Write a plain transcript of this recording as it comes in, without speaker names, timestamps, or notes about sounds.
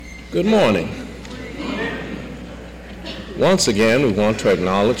Good morning. Once again, we want to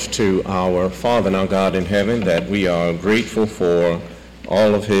acknowledge to our Father and our God in heaven that we are grateful for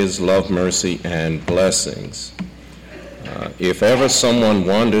all of his love, mercy, and blessings. If ever someone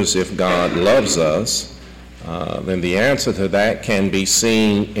wonders if God loves us, then the answer to that can be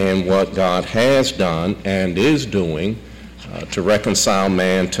seen in what God has done and is doing to reconcile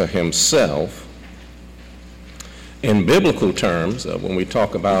man to himself. In biblical terms, when we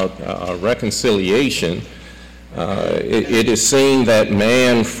talk about reconciliation, it is seen that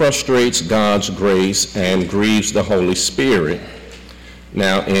man frustrates God's grace and grieves the Holy Spirit.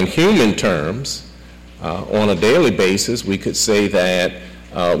 Now, in human terms, on a daily basis, we could say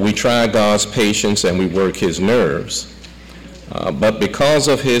that we try God's patience and we work his nerves. But because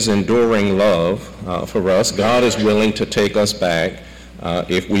of his enduring love for us, God is willing to take us back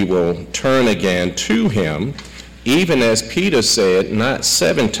if we will turn again to him, even as Peter said, not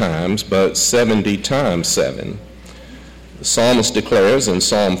 7 times, but 70 times 7. The psalmist declares in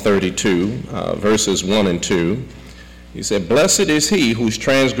Psalm 32, verses 1 and 2, he said, "Blessed is he whose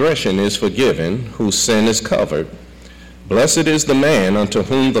transgression is forgiven, whose sin is covered. Blessed is the man unto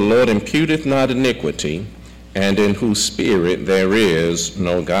whom the Lord imputeth not iniquity, and in whose spirit there is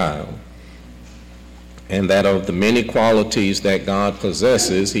no guile." And that of the many qualities that God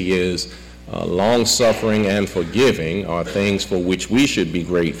possesses, he is long-suffering and forgiving, are things for which we should be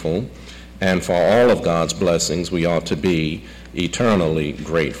grateful, and for all of God's blessings we ought to be eternally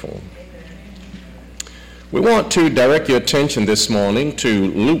grateful. We want to direct your attention this morning to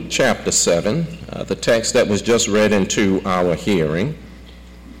Luke chapter 7, the text that was just read into our hearing.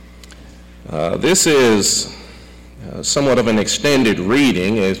 This is somewhat of an extended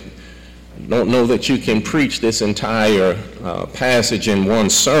reading. I don't know that you can preach this entire passage in one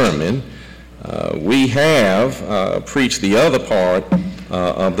sermon. We have preached the other part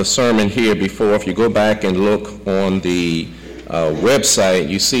of the sermon here before. If you go back and look on the website,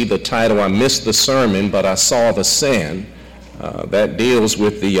 you see the title, "I Missed the Sermon, but I Saw the Sin." That deals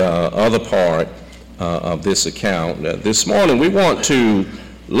with the other part of this account. This morning we want to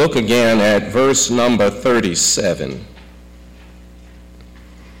look again at verse number 37.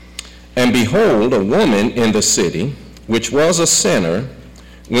 "And behold, a woman in the city, which was a sinner,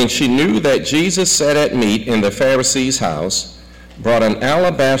 when she knew that Jesus sat at meat in the Pharisee's house, brought an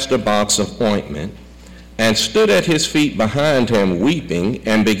alabaster box of ointment, and stood at his feet behind him weeping,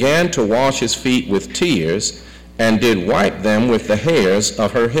 and began to wash his feet with tears, and did wipe them with the hairs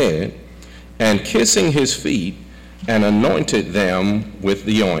of her head, and kissing his feet, and anointed them with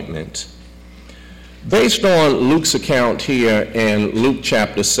the ointment." Based on Luke's account here in Luke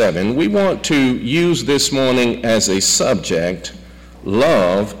chapter 7, we want to use this morning as a subject,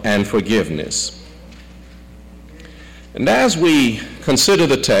 love and forgiveness. And as we consider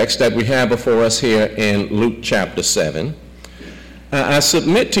the text that we have before us here in Luke chapter 7, I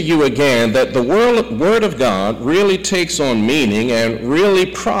submit to you again that the Word of God really takes on meaning and really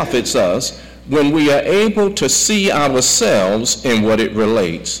profits us when we are able to see ourselves in what it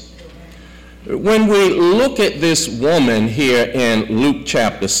relates. When we look at this woman here in Luke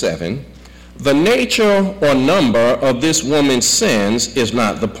chapter 7, the nature or number of this woman's sins is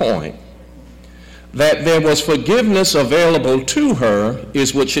not the point. That there was forgiveness available to her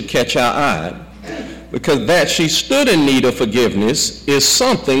is what should catch our eye, because that she stood in need of forgiveness is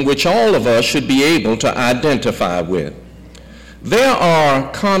something which all of us should be able to identify with. There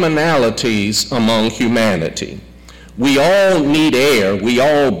are commonalities among humanity. We all need air, we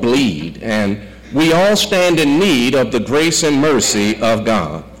all bleed, and we all stand in need of the grace and mercy of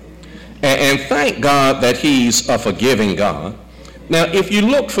God. And thank God that he's a forgiving God. Now, if you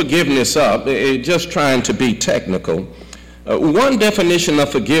look forgiveness up, just trying to be technical, one definition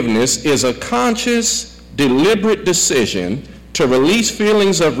of forgiveness is a conscious, deliberate decision to release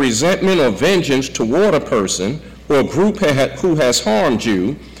feelings of resentment or vengeance toward a person or group who has harmed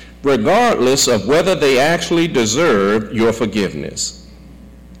you, regardless of whether they actually deserve your forgiveness.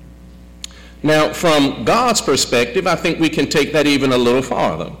 Now, from God's perspective, I think we can take that even a little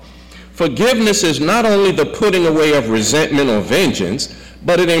farther. Forgiveness is not only the putting away of resentment or vengeance,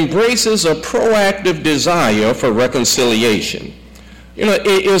 but it embraces a proactive desire for reconciliation. You know,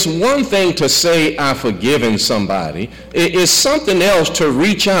 it is one thing to say, "I've forgiven somebody." It is something else to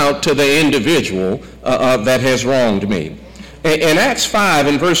reach out to the individual that has wronged me. In Acts 5,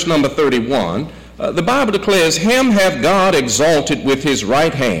 in verse number 31, the Bible declares, "Him hath God exalted with his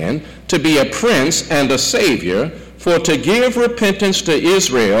right hand to be a prince and a savior, for to give repentance to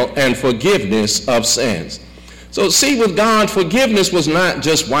Israel and forgiveness of sins." So see, with God, forgiveness was not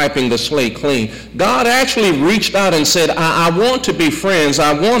just wiping the slate clean. God actually reached out and said, I want to be friends.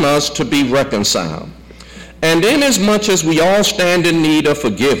 I want us to be reconciled. And inasmuch as we all stand in need of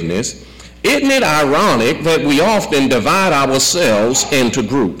forgiveness, isn't it ironic that we often divide ourselves into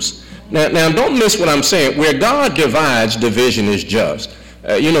groups? Now don't miss what I'm saying. Where God divides, division is just.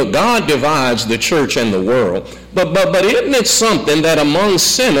 God divides the church and the world. But isn't it something that among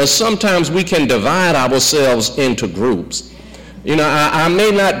sinners, sometimes we can divide ourselves into groups? I may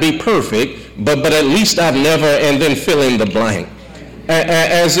not be perfect, but at least I've never, and then fill in the blank.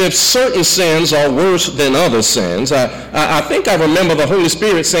 As if certain sins are worse than other sins. I think I remember the Holy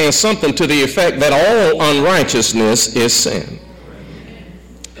Spirit saying something to the effect that all unrighteousness is sin.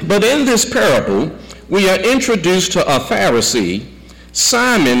 But in this parable, we are introduced to a Pharisee,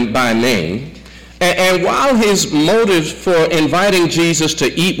 Simon by name, and while his motive for inviting Jesus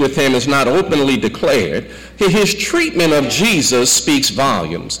to eat with him is not openly declared, his treatment of Jesus speaks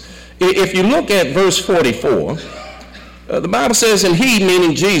volumes. If you look at verse 44, the Bible says, and he,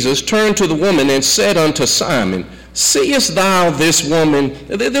 meaning Jesus, turned to the woman and said unto Simon, seest thou this woman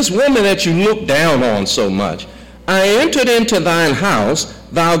that you look down on so much? I entered into thine house,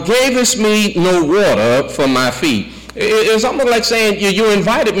 thou gavest me no water for my feet. It's almost like saying, you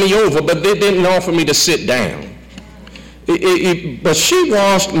invited me over, but they didn't offer me to sit down. But she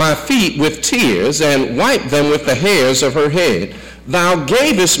washed my feet with tears and wiped them with the hairs of her head. Thou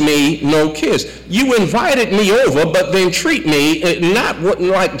gavest me no kiss. You invited me over, but then treat me not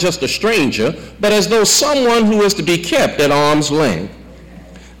like just a stranger, but as though someone who is to be kept at arm's length.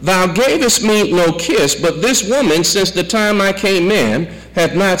 Thou gavest me no kiss, but this woman, since the time I came in,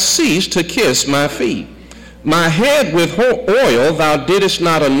 hath not ceased to kiss my feet. My head with oil thou didst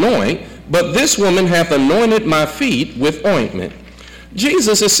not anoint, but this woman hath anointed my feet with ointment.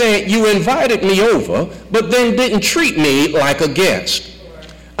 Jesus is saying, you invited me over, but then didn't treat me like a guest.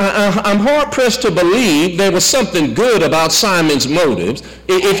 I'm hard-pressed to believe there was something good about Simon's motives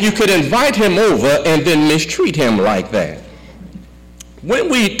if you could invite him over and then mistreat him like that. When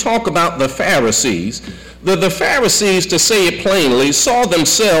we talk about the Pharisees, the Pharisees, to say it plainly, saw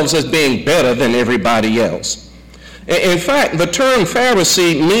themselves as being better than everybody else. In fact, the term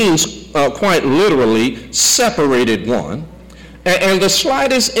Pharisee means quite literally separated one. And the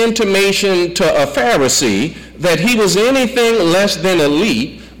slightest intimation to a Pharisee that he was anything less than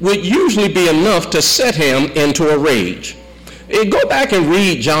elite would usually be enough to set him into a rage. Go back and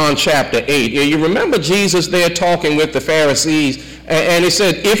read John chapter 8. You remember Jesus there talking with the Pharisees, and he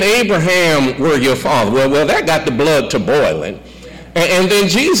said, if Abraham were your father, well, that got the blood to boiling. And then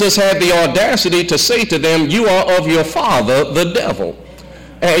Jesus had the audacity to say to them, you are of your father, the devil.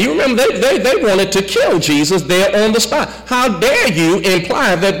 You remember they wanted to kill Jesus there on the spot. How dare you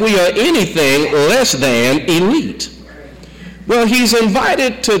imply that we are anything less than elite? Well, he's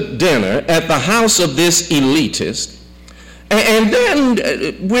invited to dinner at the house of this elitist. And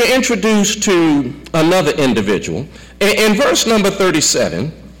then we're introduced to another individual. In verse number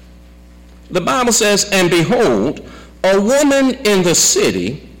 37, the Bible says, and behold, a woman in the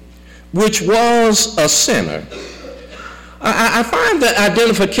city, which was a sinner. I find the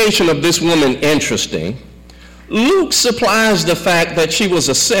identification of this woman interesting. Luke supplies the fact that she was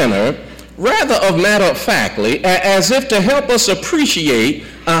a sinner rather of matter-of-factly, as if to help us appreciate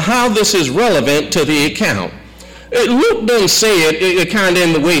how this is relevant to the account. Luke doesn't say it kind of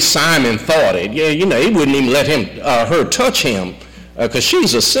in the way Simon thought it. He wouldn't even let her touch him because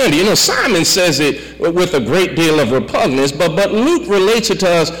she's a sinner. Simon says it with a great deal of repugnance, but Luke relates it to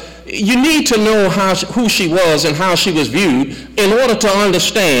us. You need to know who she was and how she was viewed in order to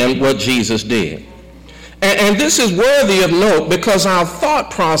understand what Jesus did. And this is worthy of note because our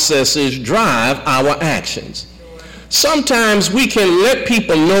thought processes drive our actions. Sometimes we can let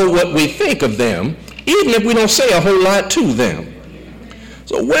people know what we think of them, even if we don't say a whole lot to them.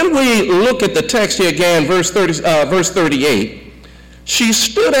 So when we look at the text here again, verse 38, she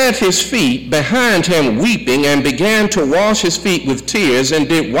stood at his feet behind him weeping and began to wash his feet with tears and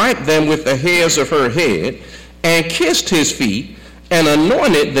did wipe them with the hairs of her head and kissed his feet and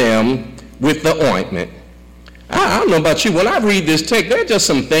anointed them with the ointment. I don't know about you. When I read this text, there are just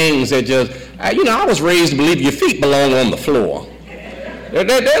some things that I was raised to believe your feet belong on the floor. There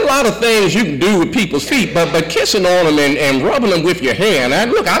are a lot of things you can do with people's feet, but kissing on them and rubbing them with your hair. And I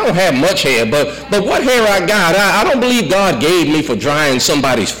don't have much hair, but what hair I got, I don't believe God gave me for drying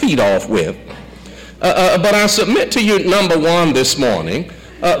somebody's feet off with. But I submit to you, number one this morning,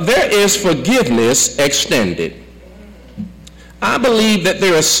 there is forgiveness extended. I believe that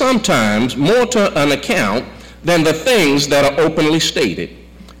there is sometimes more to an account than the things that are openly stated.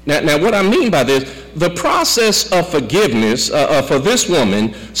 Now what I mean by this, the process of forgiveness for this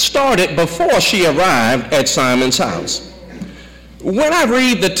woman started before she arrived at Simon's house. When I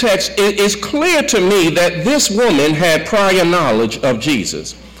read the text, it is clear to me that this woman had prior knowledge of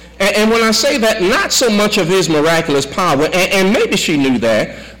Jesus. And when I say that, not so much of his miraculous power, and maybe she knew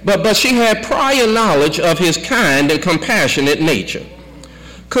that, but she had prior knowledge of his kind and compassionate nature.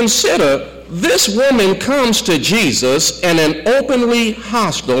 Consider, this woman comes to Jesus in an openly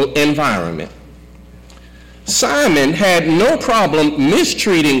hostile environment. Simon had no problem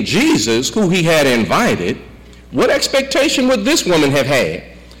mistreating Jesus, who he had invited. What expectation would this woman have had?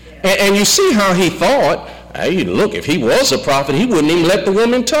 And you see how he thought, hey, look, if he was a prophet, he wouldn't even let the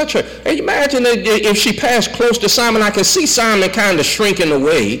woman touch her. And imagine if she passed close to Simon, I can see Simon kind of shrinking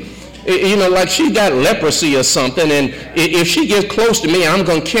away, like she got leprosy or something, and if she gets close to me, I'm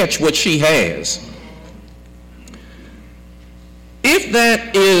going to catch what she has. If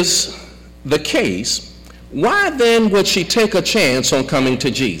that is the case, why then would she take a chance on coming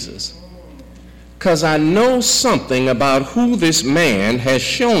to Jesus? Because I know something about who this man has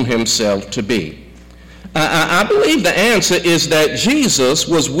shown himself to be. I believe the answer is that Jesus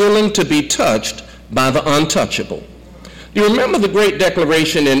was willing to be touched by the untouchable. You remember the great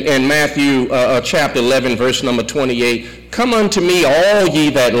declaration in Matthew chapter 11, verse number 28, "Come unto me, all ye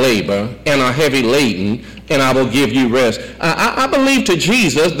that labor and are heavy laden, and I will give you rest." I believe to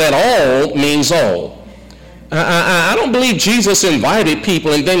Jesus that all means all. I don't believe Jesus invited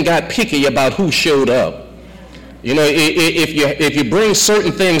people and then got picky about who showed up. If you bring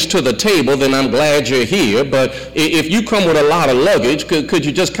certain things to the table, then I'm glad you're here. But if you come with a lot of luggage, could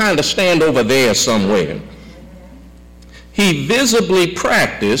you just kind of stand over there somewhere? He visibly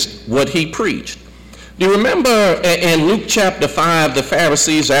practiced what he preached. Do you remember in Luke chapter 5, the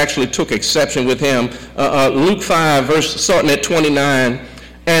Pharisees actually took exception with him? Luke 5, verse starting at 29.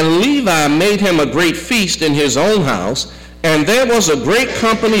 "And Levi made him a great feast in his own house, and there was a great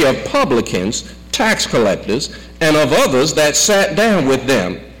company of publicans, tax collectors, and of others that sat down with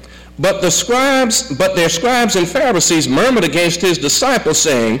them. But their scribes and Pharisees murmured against his disciples,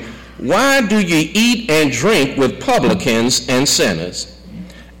 saying, Why do ye eat and drink with publicans and sinners?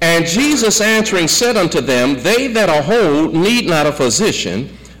 And Jesus answering said unto them, They that are whole need not a physician,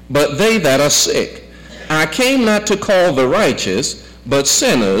 but they that are sick. I came not to call the righteous, but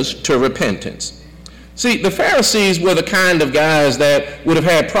sinners to repentance." See, the Pharisees were the kind of guys that would have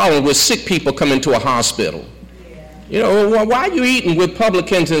had problems with sick people coming to a hospital. Why are you eating with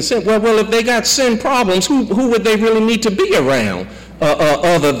publicans and sin? Well, if they got sin problems, who would they really need to be around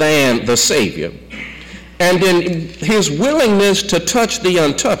other than the Savior? And in his willingness to touch the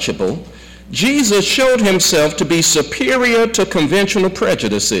untouchable, Jesus showed himself to be superior to conventional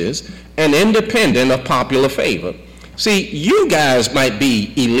prejudices and independent of popular favor. See, you guys might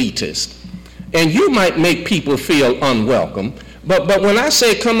be elitist, and you might make people feel unwelcome, but when I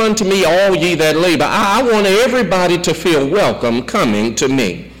say, "Come unto me, all ye that labor," I want everybody to feel welcome coming to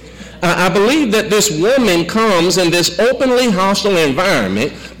me. I believe that this woman comes in this openly hostile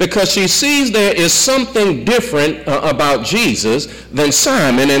environment because she sees there is something different about Jesus than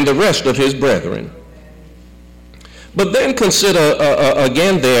Simon and the rest of his brethren. But then consider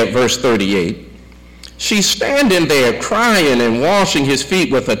again there, verse 38. She's standing there crying and washing his feet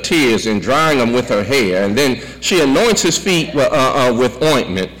with her tears and drying them with her hair, and then she anoints his feet with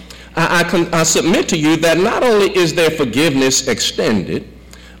ointment. I submit to you that not only is there forgiveness extended,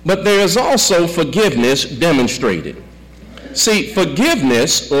 but there is also forgiveness demonstrated. See,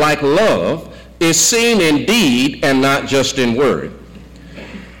 forgiveness, like love, is seen in deed and not just in word.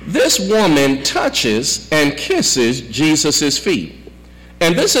 This woman touches and kisses Jesus' feet.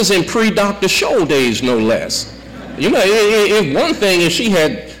 And this is in pre-Dr. Scholl days, no less. If one thing, if she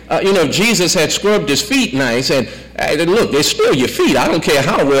had, if Jesus had scrubbed his feet nice, and look, they're still your feet. I don't care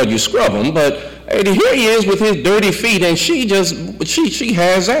how well you scrub them, but here he is with his dirty feet, and she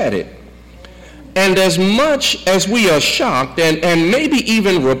has at it. And as much as we are shocked and maybe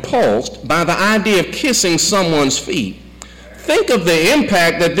even repulsed by the idea of kissing someone's feet, think of the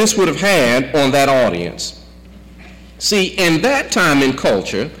impact that this would have had on that audience. See, in that time and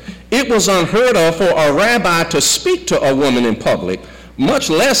culture, it was unheard of for a rabbi to speak to a woman in public,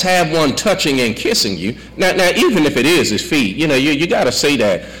 much less have one touching and kissing you. Now even if it is his feet, you got to say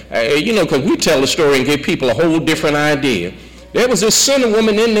that, because we tell the story and give people a whole different idea. There was this sinner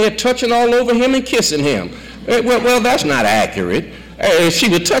woman in there touching all over him and kissing him. Well, that's not accurate. She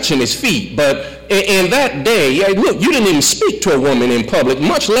was touching his feet, but in that day, look, you didn't even speak to a woman in public,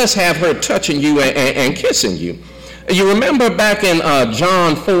 much less have her touching you and kissing you. You remember back in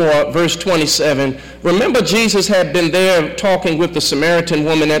John 4, verse 27, remember Jesus had been there talking with the Samaritan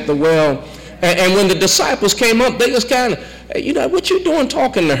woman at the well, And when the disciples came up, they was kind of, hey, you know, what you doing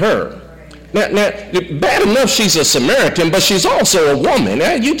talking to her? Now, bad enough she's a Samaritan, but she's also a woman.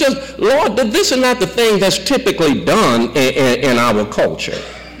 You just, Lord, this is not the thing that's typically done in our culture.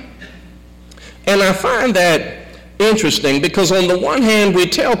 And I find that interesting because on the one hand, we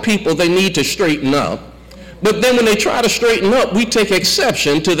tell people they need to straighten up, but then when they try to straighten up, we take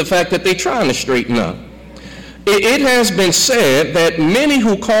exception to the fact that they're trying to straighten up. It has been said that many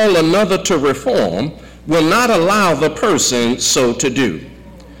who call another to reform will not allow the person so to do.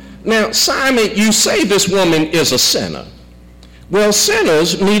 Now, Simon, you say this woman is a sinner. Well,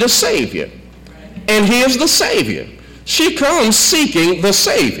 sinners need a Savior. And here's the Savior. She comes seeking the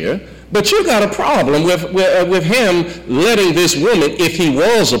Savior, but you got a problem with him letting this woman, if he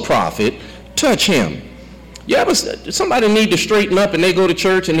was a prophet, touch him. You ever, somebody need to straighten up and they go to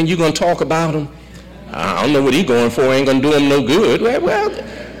church and then you're going to talk about him? I don't know what he's going for, ain't going to do him no good. Well,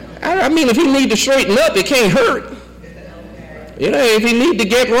 I mean, if he need to straighten up, it can't hurt. You know, if he need to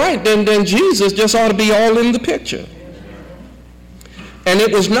get right, then Jesus just ought to be all in the picture. And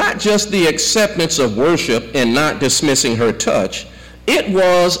it was not just the acceptance of worship and not dismissing her touch. It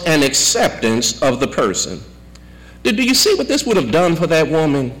was an acceptance of the person. Do you see what this would have done for that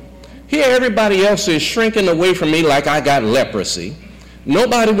woman? Here everybody else is shrinking away from me like I got leprosy.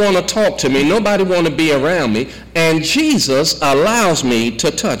 Nobody want to talk to me. Nobody want to be around me. And Jesus allows me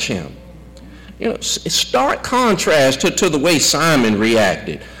to touch him. You know, stark contrast to the way Simon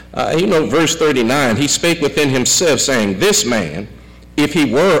reacted. Verse 39, he spake within himself, saying, this man, if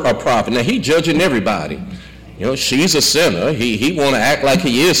he were a prophet, now he judging everybody. You know, she's a sinner. He want to act like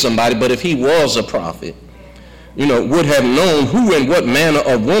he is somebody, but if he was a prophet, would have known who and what manner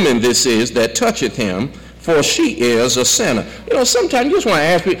of woman this is that toucheth him, for she is a sinner. Sometimes you just want to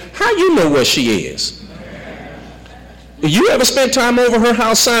ask me, how you know what she is? You ever spent time over her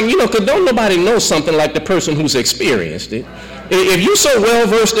house, Simon? Because don't nobody know something like the person who's experienced it. If you're so well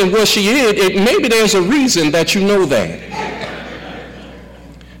versed in what she is, maybe there's a reason that you know that.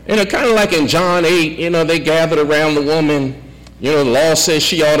 Kind of like in John 8, they gathered around the woman. The law says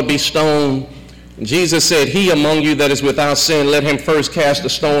she ought to be stoned. And Jesus said, he among you that is without sin, let him first cast a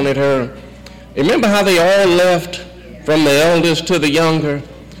stone at her. Remember how they all left from the eldest to the younger?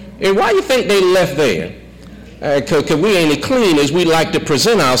 And why do you think they left there? Because we ain't as clean as we like to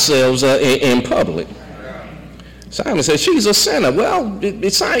present ourselves in public. Simon said, she's a sinner. Well,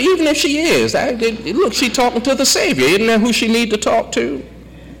 even if she is, look, she's talking to the Savior. Isn't that who she need to talk to?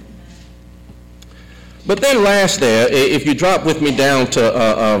 But then last there, if you drop with me down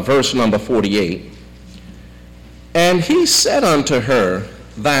to verse number 48, and he said unto her,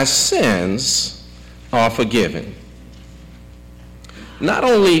 thy sins are forgiven. Not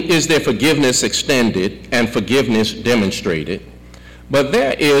only is there forgiveness extended and forgiveness demonstrated, but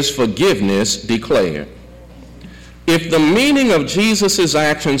there is forgiveness declared. If the meaning of Jesus'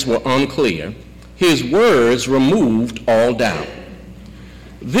 actions were unclear, his words removed all doubt.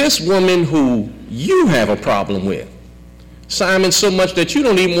 This woman who you have a problem with, Simon, so much that you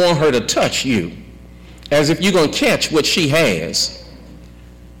don't even want her to touch you, as if you're going to catch what she has.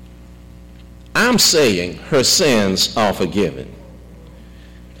 I'm saying her sins are forgiven.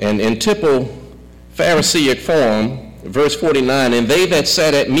 And in typical Pharisaic form, verse 49, and they that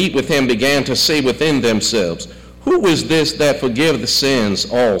sat at meat with him began to say within themselves, who is this that forgiveth the sins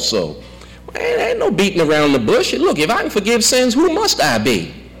also? Well, ain't no beating around the bush. Look, if I can forgive sins, who must I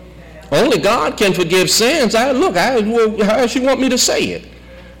be? Only God can forgive sins. How does you want me to say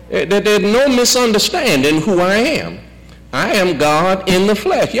it? There's no misunderstanding who I am. I am God in the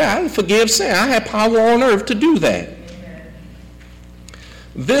flesh. Yeah, I forgive sin. I have power on earth to do that.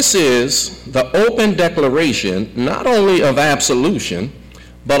 This is the open declaration not only of absolution,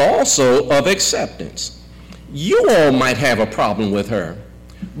 but also of acceptance. You all might have a problem with her,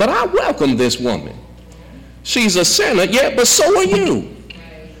 but I welcome this woman. She's a sinner, yeah, but so are you.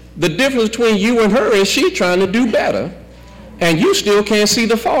 The difference between you and her is she's trying to do better, and you still can't see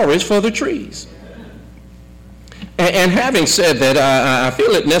the forest for the trees. And having said that, I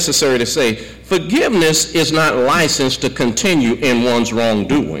feel it necessary to say, forgiveness is not licensed to continue in one's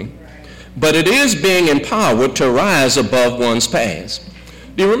wrongdoing, but it is being empowered to rise above one's past.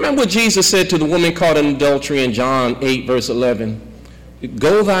 Do you remember what Jesus said to the woman caught in adultery in John 8, verse 11?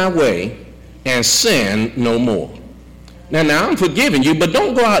 Go thy way and sin no more. Now I'm forgiving you, but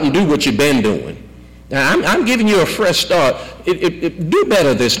don't go out and do what you've been doing. Now, I'm giving you a fresh start. Do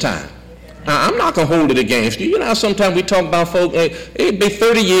better this time. I'm not going to hold it against you. You know how sometimes we talk about folk, it'd be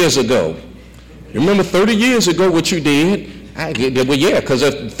 30 years ago. You remember 30 years ago what you did? Well, yeah, because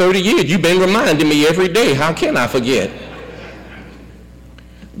of 30 years, you've been reminding me every day. How can I forget?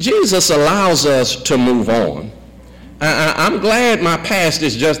 Jesus allows us to move on. I'm glad my past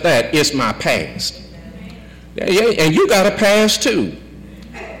is just that. It's my past. And you got a past too.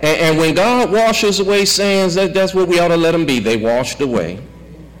 And when God washes away sins, that's what we ought to let them be. They washed away.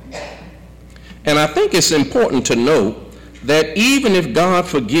 And I think it's important to note that even if God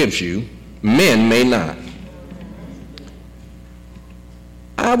forgives you, men may not.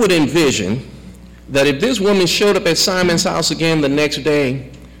 I would envision that if this woman showed up at Simon's house again the next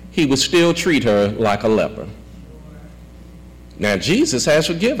day, he would still treat her like a leper. Now, Jesus has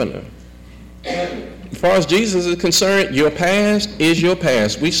forgiven her. As far as Jesus is concerned, your past is your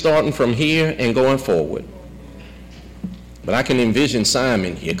past. We're starting from here and going forward. But I can envision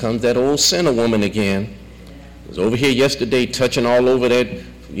Simon. Here comes that old sinner woman again. Was over here yesterday touching all over that,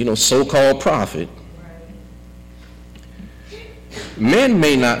 so-called prophet. Men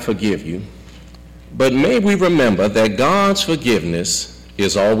may not forgive you, but may we remember that God's forgiveness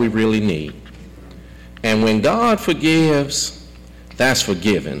is all we really need. And when God forgives, that's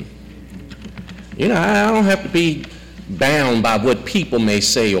forgiven. I don't have to be bound by what people may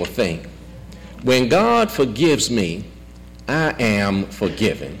say or think. When God forgives me, I am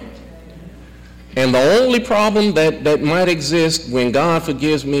forgiven. And the only problem that might exist when God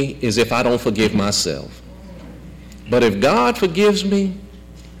forgives me is if I don't forgive myself. But if God forgives me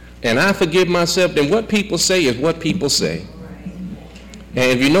and I forgive myself, then what people say is what people say.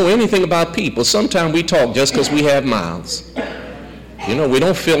 And if you know anything about people, sometimes we talk just because we have mouths. We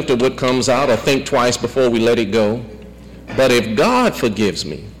don't filter what comes out or think twice before we let it go. But if God forgives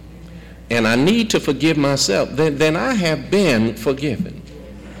me and I need to forgive myself, then I have been forgiven.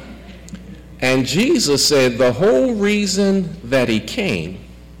 And Jesus said the whole reason that he came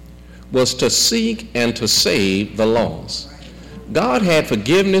was to seek and to save the lost. God had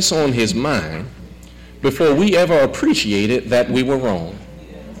forgiveness on his mind before we ever appreciated that we were wrong.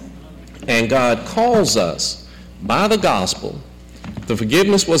 And God calls us by the gospel. The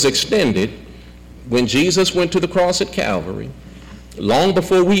forgiveness was extended when Jesus went to the cross at Calvary, long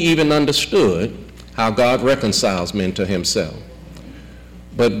before we even understood how God reconciles men to himself.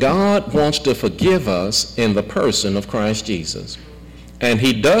 But God wants to forgive us in the person of Christ Jesus. And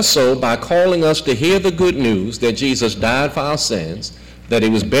he does so by calling us to hear the good news that Jesus died for our sins, that he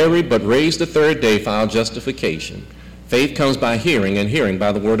was buried but raised the third day for our justification. Faith comes by hearing, and hearing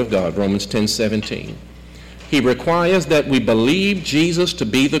by the word of God, Romans 10:17. He requires that we believe Jesus to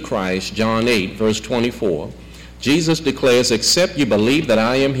be the Christ, John 8, verse 24. Jesus declares, except you believe that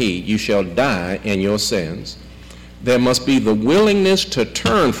I am he, you shall die in your sins. There must be the willingness to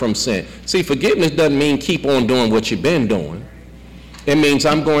turn from sin. See, forgiveness doesn't mean keep on doing what you've been doing. It means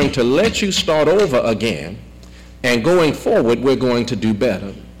I'm going to let you start over again, and going forward, we're going to do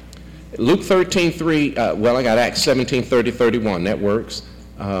better. Luke 13:3, I got Acts 17:30, 31, that works.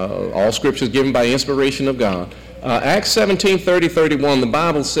 All scripture is given by inspiration of God. Acts 17:30, 31, the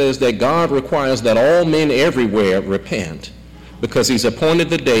Bible says that God requires that all men everywhere repent, because he's appointed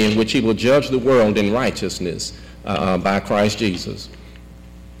the day in which he will judge the world in righteousness by Christ Jesus.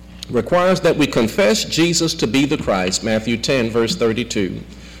 Requires that we confess Jesus to be the Christ, Matthew 10, verse 32.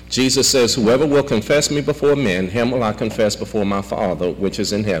 Jesus says, whoever will confess me before men, him will I confess before my Father, which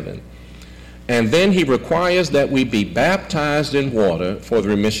is in heaven. And then he requires that we be baptized in water for the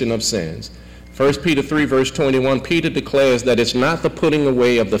remission of sins. 1 Peter 3, verse 21, Peter declares that it's not the putting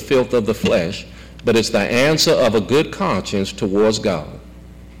away of the filth of the flesh, but it's the answer of a good conscience towards God.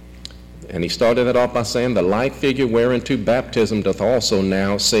 And he started it off by saying, the like figure whereunto baptism doth also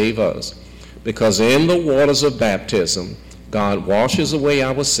now save us. Because in the waters of baptism, God washes away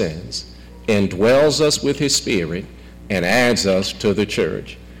our sins, indwells us with his Spirit, and adds us to the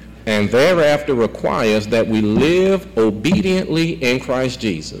church. And thereafter requires that we live obediently in Christ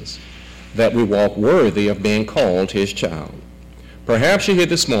Jesus, that we walk worthy of being called his child. Perhaps you're here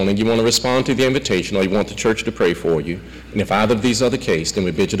this morning, you want to respond to the invitation, or you want the church to pray for you. And if either of these are the case, then we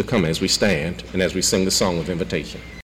bid you to come as we stand and as we sing the song of invitation.